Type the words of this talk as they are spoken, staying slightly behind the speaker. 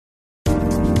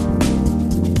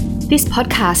This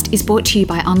podcast is brought to you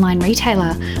by Online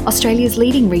Retailer, Australia's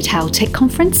leading retail tech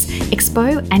conference,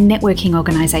 expo and networking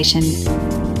organisation.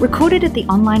 Recorded at the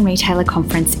Online Retailer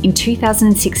Conference in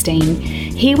 2016,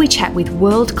 here we chat with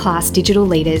world-class digital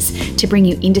leaders to bring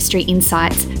you industry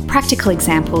insights, practical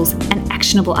examples and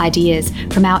actionable ideas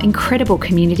from our incredible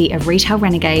community of retail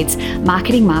renegades,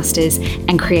 marketing masters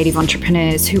and creative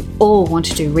entrepreneurs who all want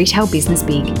to do retail business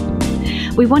big.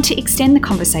 We want to extend the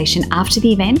conversation after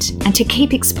the event and to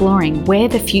keep exploring where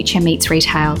the future meets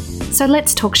retail. So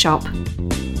let's talk shop.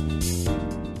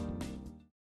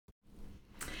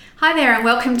 Hi there and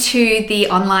welcome to the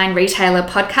Online Retailer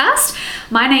Podcast.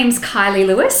 My name's Kylie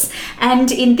Lewis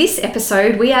and in this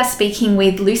episode we are speaking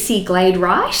with Lucy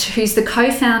Glade-Wright, who's the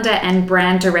co-founder and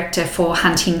brand director for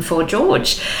Hunting for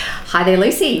George. Hi there,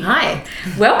 Lucy. Hi.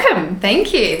 Welcome.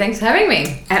 Thank you. Thanks for having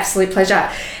me. Absolute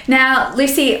pleasure. Now,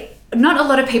 Lucy, not a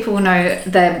lot of people will know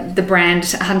the brand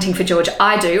Hunting for George.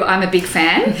 I do. I'm a big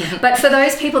fan. But for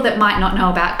those people that might not know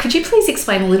about, could you please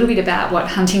explain a little bit about what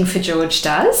Hunting for George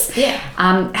does? Yeah.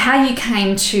 How you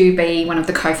came to be one of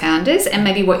the co-founders and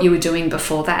maybe what you were doing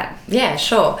before that. Yeah,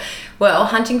 sure. Well,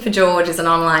 Hunting for George is an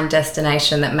online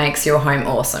destination that makes your home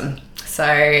awesome.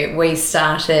 So we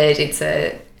started, it's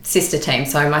a sister team.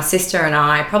 So my sister and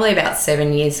I, probably about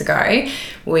 7 years ago,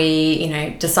 we,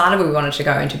 decided we wanted to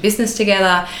go into business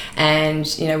together,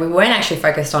 and, we weren't actually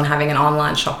focused on having an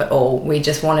online shop at all. We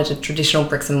just wanted a traditional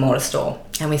bricks and mortar store.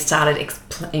 And we started,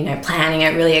 planning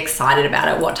it, really excited about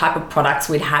it, what type of products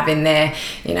we'd have in there,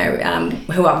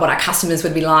 what our customers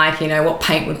would be like, what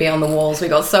paint would be on the walls. We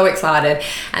got so excited.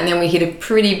 And then we hit a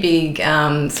pretty big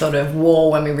sort of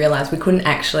wall when we realized we couldn't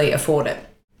actually afford it.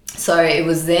 So it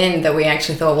was then that we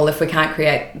actually thought, well, if we can't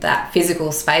create that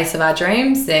physical space of our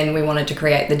dreams, then we wanted to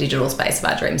create the digital space of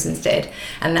our dreams instead.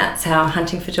 And that's how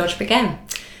Hunting for George began.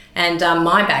 And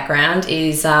my background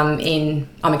is I'm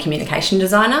a communication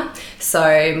designer.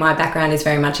 So my background is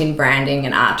very much in branding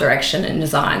and art direction and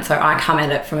design. So I come at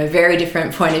it from a very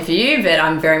different point of view, but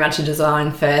I'm very much a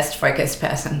design first focused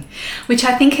person. Which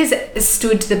I think has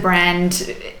stood the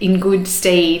brand in good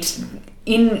stead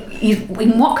in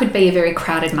what could be a very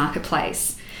crowded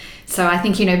marketplace. So I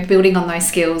think, building on those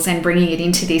skills and bringing it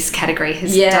into this category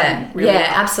has done really well.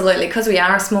 Absolutely. Because we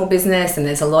are a small business and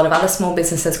there's a lot of other small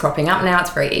businesses cropping up now. It's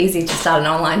very easy to start an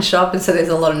online shop, and so there's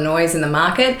a lot of noise in the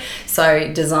market.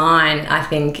 So design, I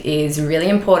think, is really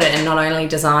important. And not only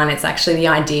design, it's actually the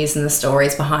ideas and the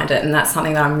stories behind it. And that's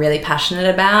something that I'm really passionate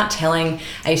about, telling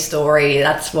a story.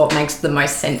 That's what makes the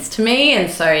most sense to me. And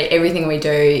so everything we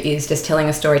do is just telling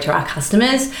a story to our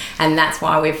customers. And that's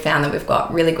why we've found that we've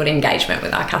got really good engagement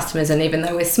with our customers. And even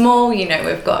though we're small,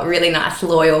 we've got really nice,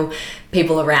 loyal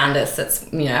people around us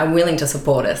that's, are willing to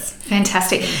support us.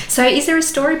 Fantastic. So is there a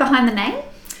story behind the name?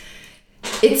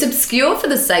 It's obscure for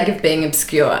the sake of being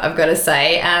obscure, I've got to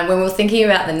say. When we were thinking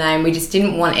about the name, we just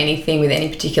didn't want anything with any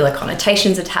particular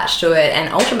connotations attached to it.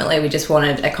 And ultimately, we just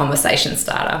wanted a conversation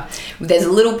starter. There's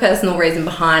a little personal reason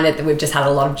behind it that we've just had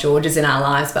a lot of Georges in our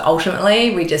lives. But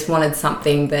ultimately, we just wanted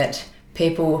something that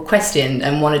people questioned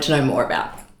and wanted to know more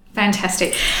about.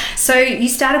 Fantastic. So you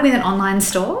started with an online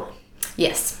store?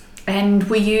 Yes. And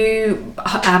were you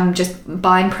just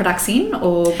buying products in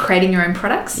or creating your own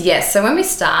products? Yes. So when we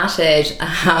started,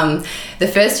 the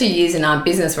first 2 years in our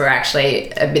business were actually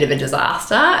a bit of a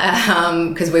disaster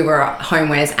because we were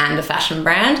homewares and a fashion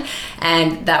brand.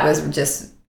 And that was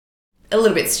just a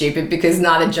little bit stupid because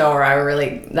neither Joe or I were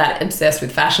really that obsessed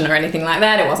with fashion or anything like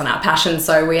that. It wasn't our passion.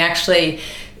 So we actually,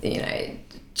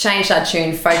 changed our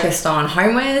tune, focused on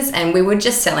homewares, and we were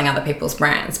just selling other people's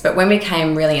brands. But when we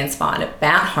became really inspired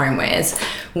about homewares,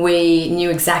 we knew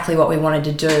exactly what we wanted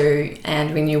to do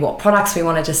and we knew what products we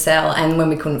wanted to sell. And when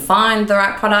we couldn't find the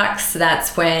right products,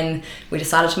 that's when we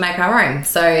decided to make our own.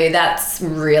 So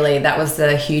that was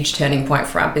the huge turning point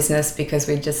for our business, because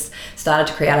we just started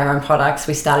to create our own products.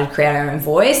 We started to create our own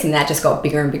voice, and that just got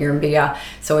bigger and bigger and bigger.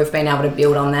 So we've been able to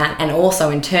build on that. And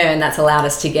also in turn, that's allowed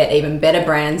us to get even better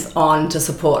brands on to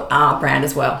support our brand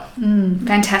as well.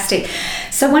 Fantastic.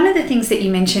 So one of the things that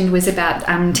you mentioned was about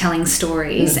telling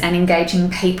stories and engaging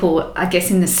people, I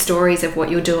guess, in the stories of what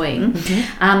you're doing.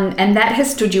 And that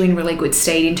has stood you in really good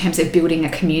stead in terms of building a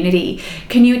community.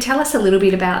 Can you tell us a little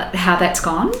bit about how that's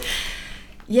gone?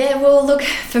 Yeah, well, look,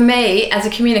 for me, as a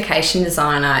communication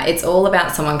designer, it's all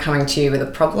about someone coming to you with a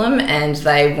problem and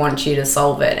they want you to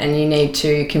solve it, and you need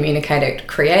to communicate it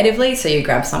creatively so you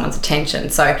grab someone's attention.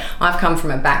 So I've come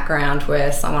from a background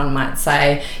where someone might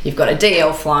say, you've got a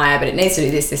DL flyer, but it needs to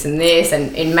do this, this and this,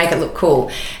 and make it look cool.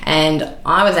 And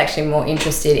I was actually more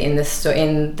interested in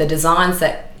the designs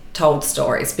that told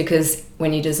stories, because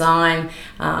when you design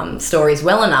stories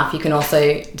well enough, you can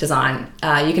also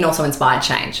inspire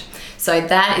change. So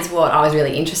that is what I was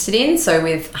really interested in. So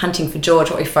with Hunting for George,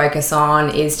 what we focus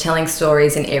on is telling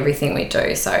stories in everything we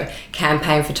do. So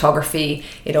campaign photography,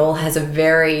 it all has a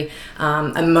very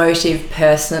emotive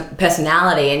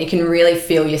personality, and you can really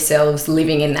feel yourselves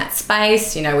living in that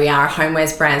space. You know, we are a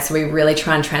homewares brand, so we really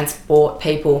try and transport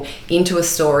people into a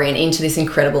story and into this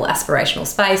incredible aspirational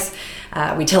space.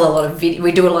 We do a lot of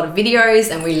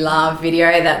videos, and we love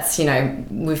video. That's, you know,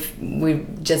 we've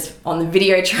just on the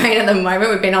video train at the moment.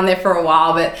 We've been on there for a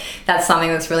while, but that's something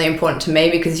that's really important to me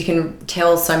because you can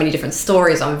tell so many different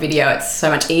stories on video. It's so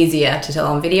much easier to tell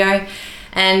on video.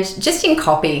 And just in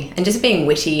copy and just being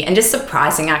witty and just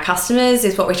surprising our customers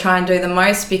is what we try and do the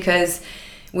most, because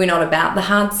we're not about the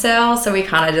hard sell. So we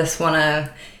kind of just want to,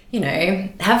 you know,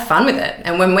 have fun with it.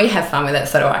 And when we have fun with it,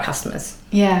 so do our customers.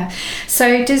 Yeah.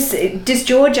 So does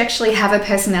George actually have a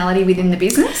personality within the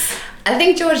business? I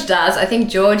think George does. I think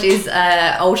George is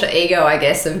an alter ego, I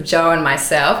guess, of Jo and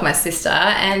myself, my sister.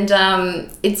 And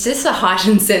it's just a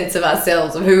heightened sense of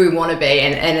ourselves, of who we want to be.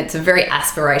 And it's a very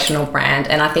aspirational brand.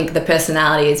 And I think the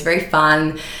personality is very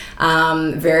fun,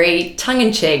 very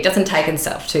tongue-in-cheek, doesn't take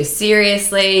himself too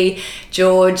seriously.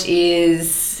 George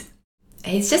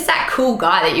he's just that cool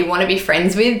guy that you want to be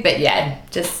friends with, but yeah,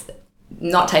 just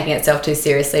not taking itself too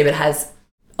seriously, but has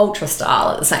ultra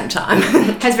style at the same time.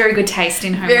 Has very good taste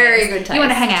in home. Very good taste. You want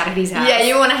to hang out at his house. Yeah,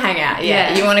 you want to hang out.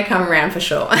 Yeah, you want to come around for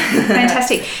sure.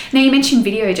 Fantastic. Now, you mentioned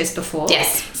video just before.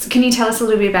 Yes. So can you tell us a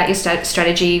little bit about your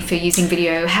strategy for using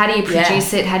video? How do you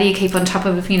produce it? How do you keep on top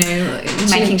of, you know,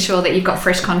 making sure that you've got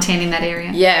fresh content in that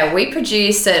area? Yeah, we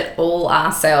produce it all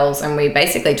ourselves, and we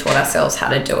basically taught ourselves how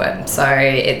to do it. So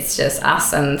it's just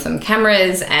us and some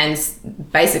cameras, and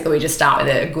basically we just start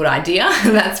with a good idea.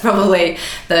 That's probably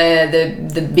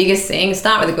the biggest thing.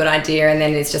 Start with a good idea, and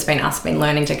then it's just been us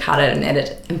learning to cut it and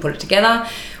edit and put it together.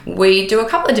 We do a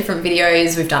couple of different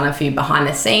videos. We've done a few behind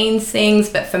the scenes things,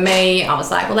 but for me, I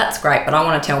was like, well, that's great, but I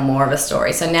want to tell more of a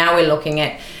story. So now we're looking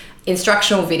at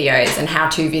instructional videos and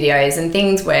how-to videos and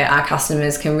things where our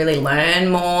customers can really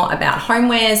learn more about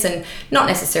homewares, and not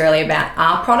necessarily about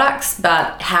our products,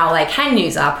 but how they can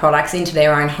use our products into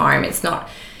their own home. It's not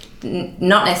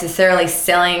necessarily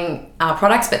selling our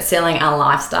products, but selling our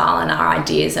lifestyle and our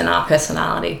ideas and our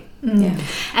personality. Yeah.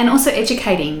 And also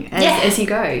educating as you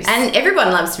go. And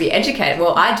everyone loves to be educated.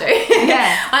 Well, I do.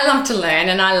 Yeah. I love to learn,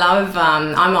 and I love,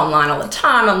 I'm online all the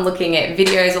time. I'm looking at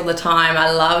videos all the time. I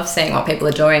love seeing what people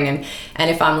are doing, and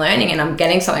if I'm learning and I'm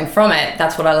getting something from it,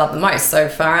 that's what I love the most. So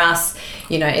for us,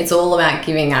 you know, it's all about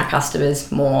giving our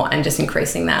customers more and just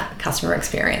increasing that customer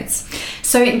experience.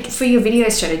 So for your video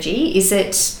strategy, is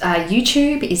it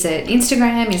YouTube? Is it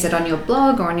Instagram? Is it on your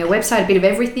blog or on your website? A bit of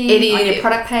everything? It is, on your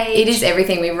product page? It is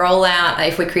everything. We roll out,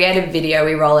 if we create a video,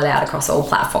 we roll it out across all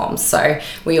platforms. So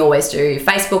we always do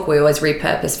Facebook, we always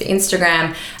repurpose for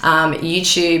Instagram,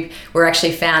 YouTube. We're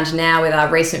actually found now with our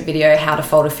recent video, how to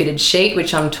fold a fitted sheet,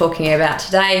 which I'm talking about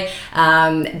today,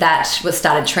 that was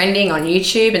started trending on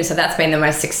YouTube. And so that's been the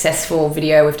most successful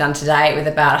video we've done to date, with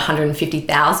about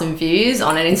 150,000 views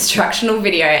on an instructional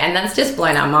video, and that's just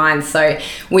blown our minds. So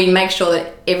we make sure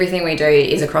that everything we do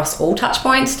is across all touch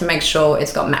points to make sure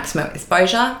it's got maximum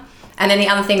exposure. And then the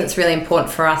other thing that's really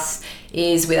important for us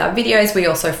is with our videos, we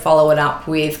also follow it up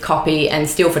with copy and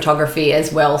still photography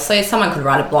as well. So someone could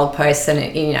write a blog post, and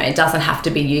it doesn't have to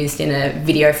be used in a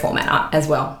video format as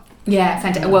well. Yeah,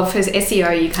 fantastic. Well, for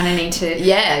SEO, you kind of need to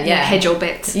hedge your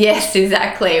bets. Yes,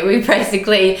 exactly. We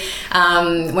basically,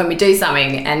 when we do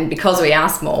something, and because we are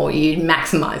small, you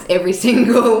maximise every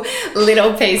single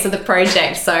little piece of the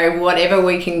project. So whatever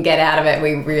we can get out of it,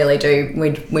 we really do.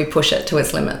 We push it to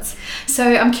its limits. So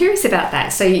I'm curious about that.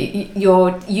 So you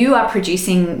are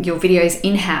producing your videos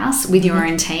in-house with your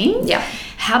own team. Yeah.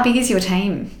 How big is your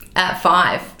team?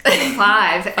 5.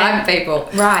 5 people.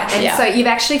 Right. And so you've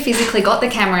actually physically got the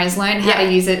cameras, learned how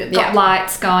to use it, got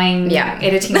lights going,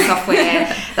 editing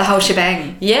software, the whole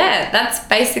shebang. Yeah, that's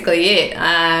basically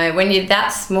it. When you're that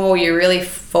small, you're really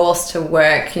forced to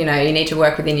work, you need to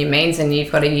work within your means, and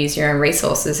you've got to use your own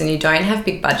resources, and you don't have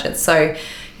big budgets. So,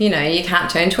 you can't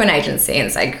turn to an agency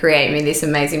and say, create me this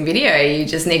amazing video. You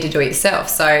just need to do it yourself.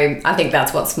 So I think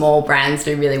that's what small brands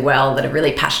do really well, that are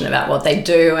really passionate about what they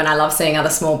do. And I love seeing other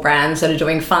small brands that are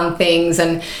doing fun things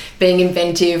and being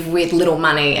inventive with little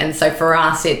money. And so for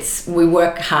us, we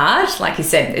work hard. Like you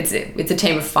said, it's a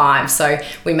team of 5. So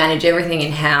we manage everything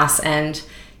in-house. And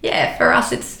yeah, for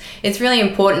us, it's really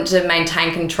important to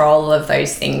maintain control of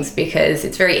those things, because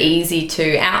it's very easy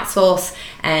to outsource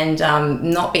and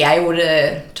not be able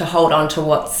to hold on to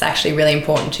what's actually really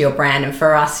important to your brand. And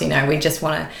for us, we just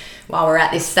want while we're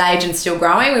at this stage and still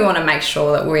growing, we want to make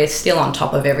sure that we're still on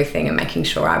top of everything and making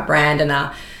sure our brand and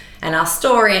our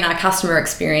story and our customer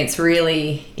experience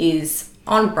really is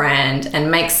on brand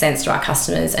and makes sense to our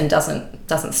customers and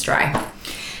doesn't stray.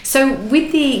 So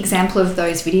with the example of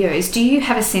those videos, do you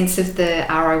have a sense of the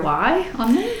ROI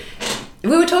on them?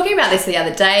 We were talking about this the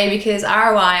other day because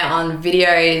ROI on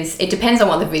videos, it depends on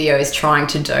what the video is trying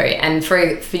to do. And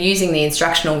for using the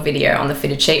instructional video on the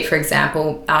fitted sheet, for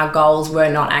example, our goals were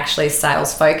not actually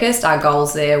sales focused. Our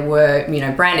goals there were,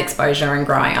 brand exposure and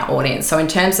growing our audience. So in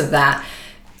terms of that,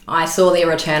 I saw the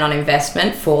return on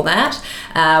investment for that.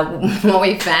 What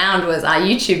we found was our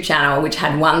YouTube channel, which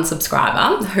had one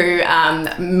subscriber who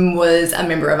was a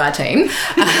member of our team,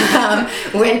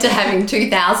 went to having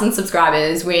 2,000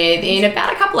 subscribers within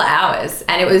about a couple of hours.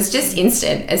 And it was just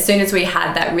instant as soon as we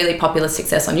had that really popular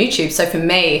success on YouTube. So for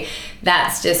me,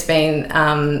 that's just been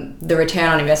the return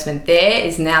on investment there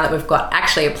is now that we've got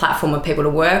actually a platform of people to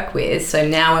work with. So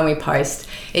now when we post,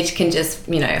 it can just,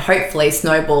 hopefully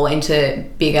snowball into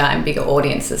bigger and bigger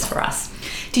audiences for us.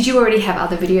 Did you already have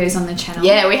other videos on the channel?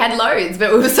 Yeah, we had loads,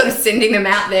 but we were sort of sending them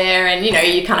out there and, you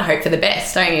kind of hope for the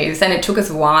best, don't you? And it took us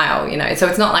a while, so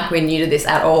it's not like we're new to this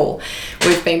at all.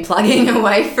 We've been plugging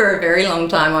away for a very long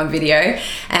time on video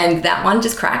and that one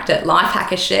just cracked it.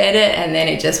 Lifehacker shared it and then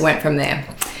it just went from there.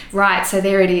 Right, so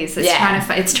there it is. It's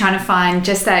trying to find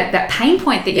just that pain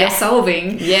point that you're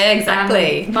solving. Yeah,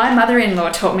 exactly. My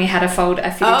mother-in-law taught me how to fold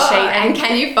a fitted sheet. And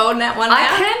can you fold that one out? I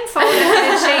can fold a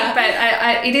fitted sheet,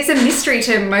 but it is a mystery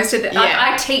to most of the...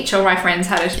 I teach all my friends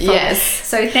how to fold. Yes.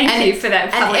 So thank you for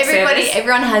that public service.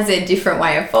 Everyone has their different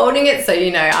way of folding it, so,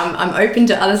 I'm open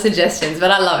to other suggestions,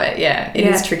 but I love it. Yeah, it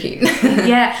is tricky.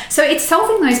 Yeah, so it's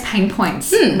solving those pain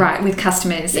points, right, with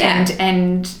customers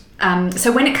and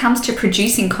so when it comes to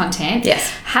producing content,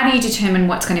 how do you determine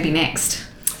what's going to be next?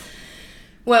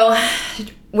 Well,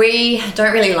 we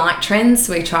don't really like trends.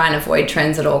 We try and avoid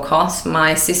trends at all costs.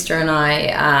 My sister and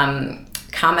I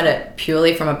come at it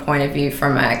purely from a point of view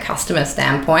from a customer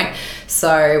standpoint.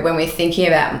 So when we're thinking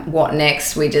about what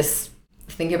next, we just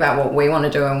think about what we want to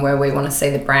do and where we want to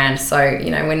see the brand. So,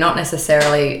 we're not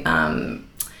necessarily...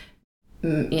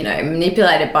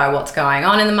 manipulated by what's going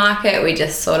on in the market. We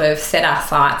just sort of set our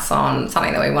sights on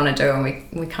something that we want to do and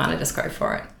we kind of just go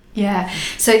for it. Yeah.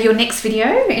 So your next video,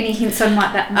 any hints on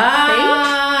what that might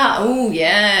be? Oh,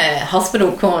 yeah.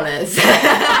 Hospital corners. Right.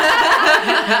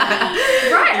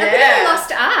 A bit of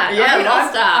lost art. Yeah,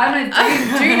 lost art. I'm a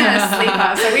doona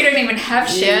sleeper, so we don't even have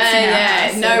sheets in our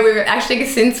house. No, we've actually,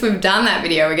 since we've done that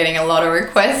video, we're getting a lot of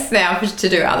requests now to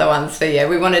do other ones. So yeah,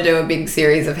 we want to do a big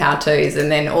series of how-tos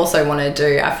and then also want to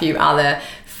do a few other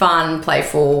fun,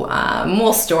 playful,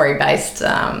 more story-based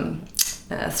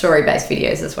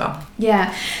videos as well.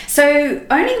 Yeah. So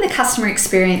owning the customer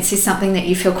experience is something that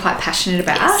you feel quite passionate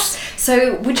about. Yes.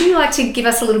 So would you like to give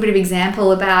us a little bit of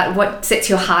example about what sets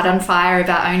your heart on fire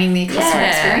about owning the customer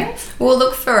experience? Well,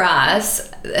 look, for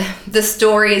us, the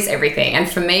story is everything. And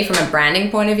for me, from a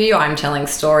branding point of view, I'm telling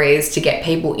stories to get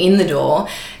people in the door.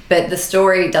 But the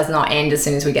story does not end as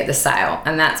soon as we get the sale.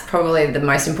 And that's probably the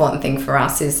most important thing for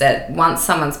us is that once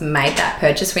someone's made that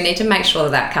purchase, we need to make sure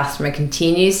that that customer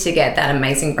continues to get that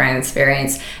amazing brand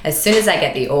experience as soon as they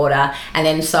get the order and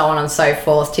then so on and so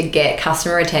forth to get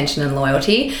customer retention and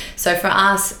loyalty. So for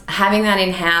us, having that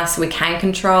in-house, we can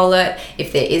control it.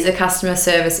 If there is a customer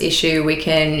service issue, we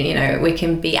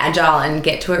can be agile and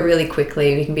get to it really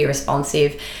quickly. We can be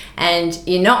responsive. And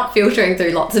you're not filtering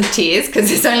through lots of tiers because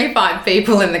there's only 5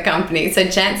 people in the company. So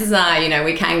chances are,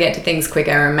 we can get to things quicker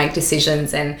and make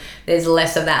decisions and there's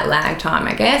less of that lag time,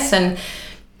 I guess. And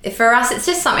for us, it's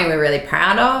just something we're really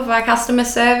proud of, our customer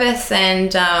service,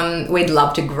 and we'd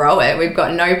love to grow it. We've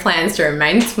got no plans to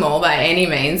remain small by any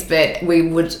means, but we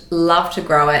would love to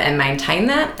grow it and maintain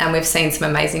that. And we've seen some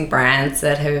amazing brands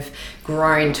that have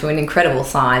grown to an incredible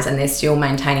size and they're still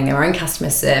maintaining their own customer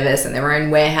service and their own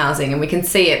warehousing, and we can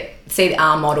see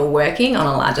our model working on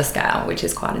a larger scale, which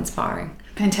is quite inspiring.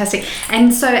 Fantastic.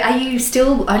 And so are you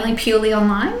still only purely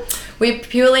online? We're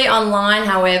purely online.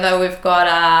 However, we've got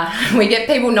we get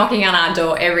people knocking on our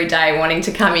door every day wanting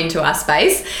to come into our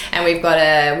space, and we've got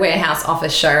a warehouse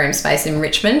office showroom space in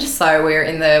Richmond. So we're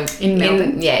in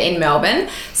Melbourne. In Melbourne.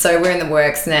 So we're in the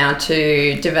works now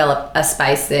to develop a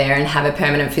space there and have a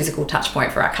permanent physical touch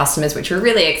point for our customers, which we're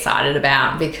really excited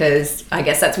about because I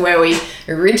guess that's where we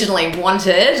originally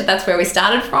wanted. That's where we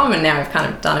started from, and now we've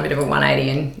kind of done a bit of a 180,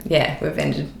 and we've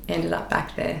ended up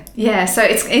back there. Yeah. So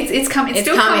it's coming. It's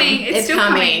still coming. It's still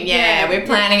coming. Yeah, we're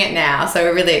planning it now, so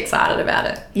we're really excited about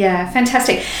it. Yeah,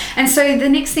 fantastic. And so the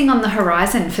next thing on the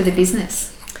horizon for the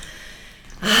business?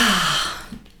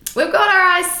 We've got our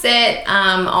eyes set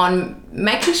on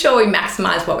making sure we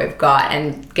maximise what we've got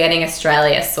and getting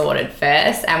Australia sorted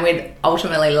first. And we'd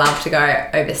ultimately love to go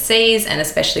overseas, and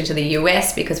especially to the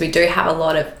US, because we do have a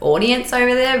lot of audience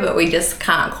over there, but we just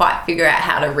can't quite figure out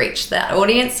how to reach that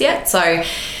audience yet. So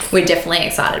we're definitely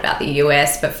excited about the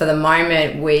US, but for the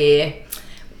moment we're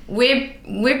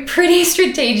pretty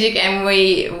strategic, and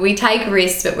we take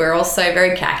risks, but we're also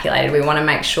very calculated. We want to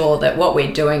make sure that what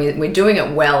we're doing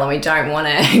it well, and we don't want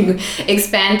to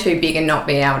expand too big and not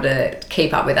be able to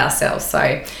keep up with ourselves.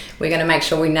 So we're going to make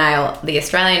sure we nail the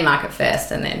Australian market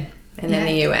first, and then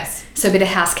the US. So a bit of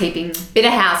housekeeping.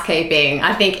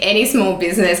 I think any small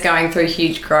business going through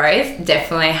huge growth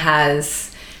definitely has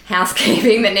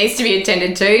housekeeping that needs to be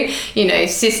attended to. You know,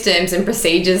 systems and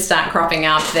procedures start cropping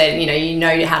up that you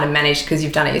know how to manage because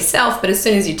you've done it yourself, but as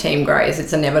soon as your team grows,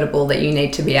 it's inevitable that you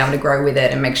need to be able to grow with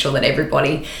it and make sure that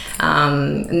everybody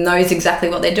knows exactly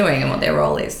what they're doing and what their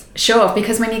role is. Sure,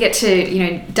 because when you get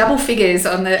to double figures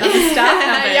on the staff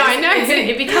numbers, yeah, I know,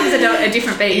 it becomes a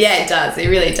different beast. Yeah, it does. It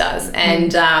really does.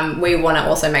 And we want to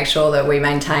also make sure that we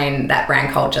maintain that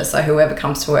brand culture. So whoever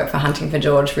comes to work for Hunting for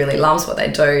George really loves what they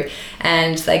do,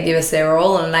 and they give us their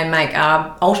all, and they make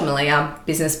ultimately our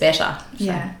business better. So.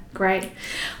 Yeah. Great.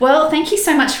 Well, thank you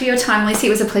so much for your time, Lucy. It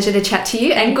was a pleasure to chat to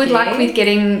you, and good luck with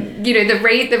getting, the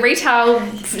retail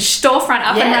storefront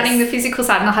up and running the physical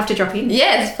side, and I'll have to drop in.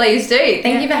 Yes, please do.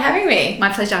 Thank you for having me.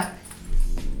 My pleasure.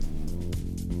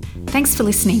 Thanks for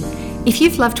listening. If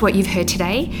you've loved what you've heard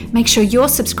today, make sure you're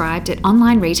subscribed at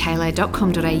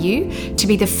onlineretailer.com.au to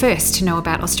be the first to know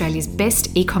about Australia's best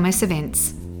e-commerce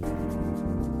events.